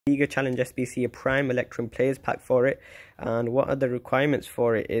Liga Challenge SBC a Prime Electrum Players Pack for it. And what are the requirements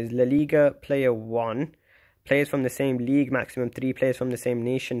for it is La Liga Player 1, players from the same league, maximum 3 players from the same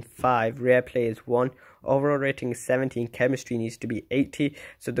nation, 5, rare players 1, overall rating is 17, chemistry needs to be 80.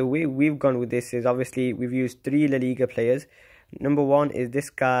 So the way we've gone with this is obviously we've used 3 La Liga players. Number 1 is this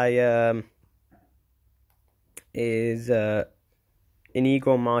guy, Inigo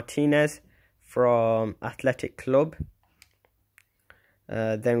Martinez from Athletic Club.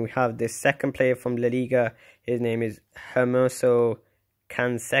 Then we have this second player from La Liga. His name is Hermoso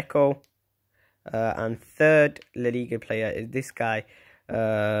Canseco. And third La Liga player is this guy,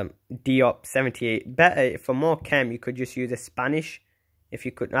 Diop 78. Better, for more chem, you could just use a Spanish. If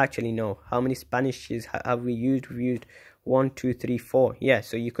you could actually know how many Spanishes have we used? We've used 1, 2, 3, 4. Yeah,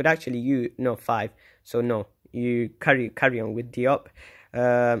 so you could actually use 5. So no, you carry on with Diop.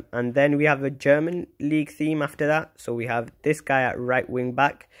 And then we have a German league theme after that. So we have this guy at right wing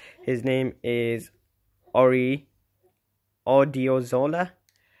back. His name is Odiozola.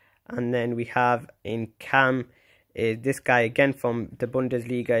 And then we have in cam is this guy again from the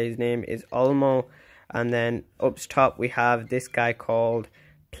Bundesliga. His name is Olmo. And then up top we have this guy called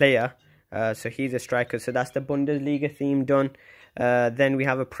Player. So he's a striker. So that's the Bundesliga theme done. Then we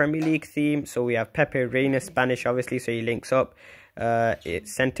have a Premier League theme. So we have Pepe Reina, Spanish obviously, so he links up.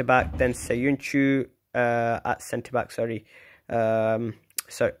 It's centre back. Then Sayunchu at centre back. So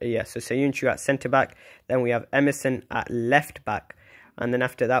Sayunchu at centre back. Then we have Emerson at left back. And then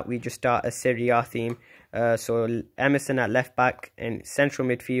after that, we just start a Serie A theme. So Emerson at left back, and central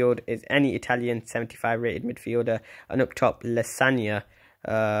midfield is any Italian 75 rated midfielder. And up top, Lasagna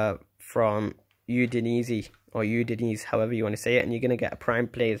from Udinese, or Udinese, however you want to say it. And you're going to get a Prime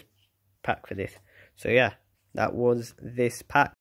Players pack for this. So yeah, that was this pack.